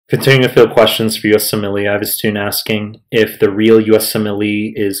Continuing to field questions for USMLE, I have a student asking if the real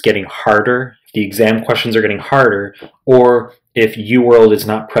USMLE is getting harder, if the exam questions are getting harder, or if UWorld is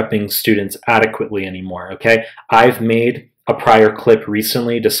not prepping students adequately anymore, okay? I've made a prior clip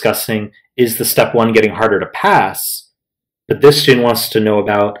recently discussing, is the step one getting harder to pass? But this student wants to know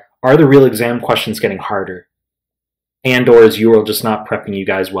about, are the real exam questions getting harder? And or is UWorld just not prepping you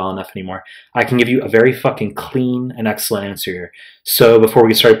guys well enough anymore? I can give you a very fucking clean and excellent answer here. So before we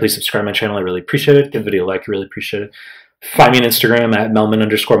get started, please subscribe to my channel. I really appreciate it. Give the video a like. I really appreciate it. Find me on Instagram at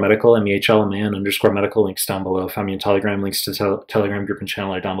mehlman_medical, mehlman_medical. Links down below. Find me on Telegram. Links to Telegram group and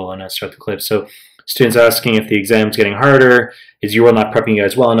channel are down below, and I'll start the clip. So students asking if the exam's getting harder. Is UWorld not prepping you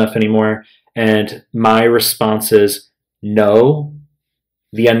guys well enough anymore? And my response is no.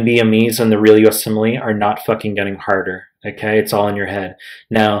 The nbmes and the real USMLE are not fucking getting harder, okay? It's all in your head.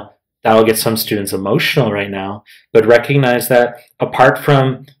 Now, that'll get some students emotional right now, but recognize that apart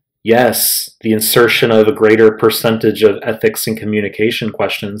from, yes, the insertion of a greater percentage of ethics and communication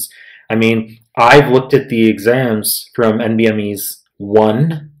questions, I mean, I've looked at the exams from nbmes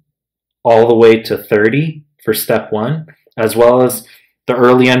 1 all the way to 30 for step 1, as well as the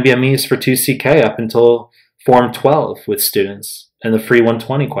early nbmes for 2CK up until Form 12 with students and the free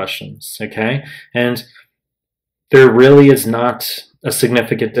 120 questions, okay? And there really is not a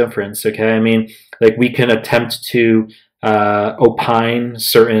significant difference, okay? I mean, like we can attempt to opine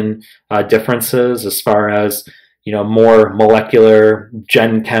certain differences as far as, you know, more molecular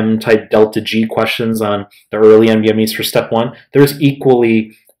gen chem type delta G questions on the early nbmes for step 1. There's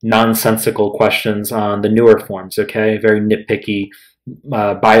equally nonsensical questions on the newer forms, okay? Very nitpicky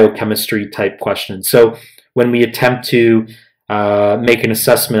biochemistry type questions. So when we attempt to make an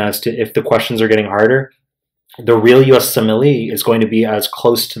assessment as to if the questions are getting harder, the real USMLE is going to be as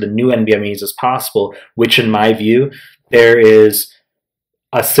close to the new nbmes as possible, which in my view, there is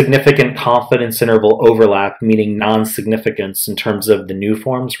a significant confidence interval overlap, meaning non-significance in terms of the new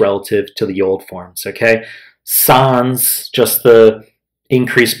forms relative to the old forms, okay? Sans just the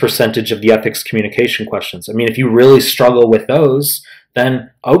increased percentage of the ethics communication questions. I mean, if you really struggle with those,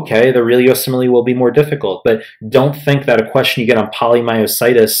 then okay, the real USMLE will be more difficult. But don't think that a question you get on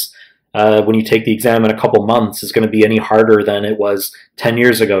polymyositis when you take the exam in a couple months is going to be any harder than it was 10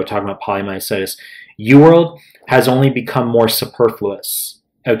 years ago talking about polymyositis. UWorld has only become more superfluous,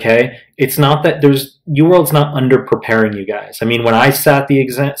 okay? It's not that UWorld's not under preparing you guys. I mean, when I sat the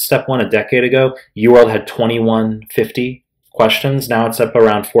exam step 1 a decade ago, UWorld had 2150 questions. Now it's up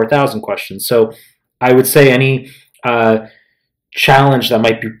around 4,000 questions. So I would say any challenge that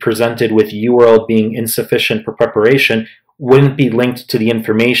might be presented with UWorld being insufficient for preparation wouldn't be linked to the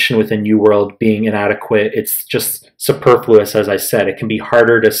information within UWorld being inadequate. It's just superfluous, as I said. It can be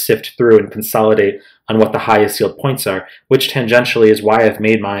harder to sift through and consolidate on what the highest yield points are, which tangentially is why I've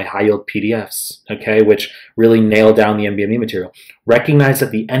made my high yield PDFs, okay, which really nail down the nbme material. Recognize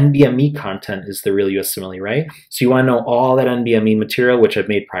that the nbme content is the real USMLE, right? So you want to know all that nbme material, which I've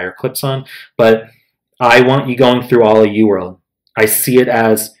made prior clips on, but I want you going through all of UWorld. I see it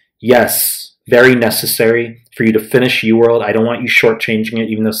as, yes, very necessary for you to finish UWorld. I don't want you shortchanging it,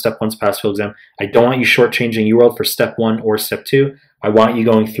 even though step 1's pass-fail exam. I don't want you shortchanging UWorld for step 1 or step 2. I want you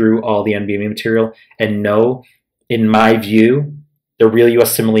going through all the nbme material. And no, in my view, the real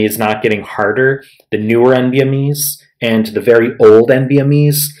USMLE is not getting harder. The newer nbmes and the very old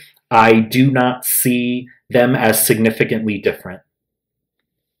nbmes, I do not see them as significantly different.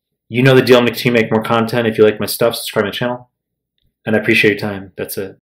 You know the deal. I'm going to continue to make more content. If you like my stuff, subscribe to my channel. And I appreciate your time. That's it.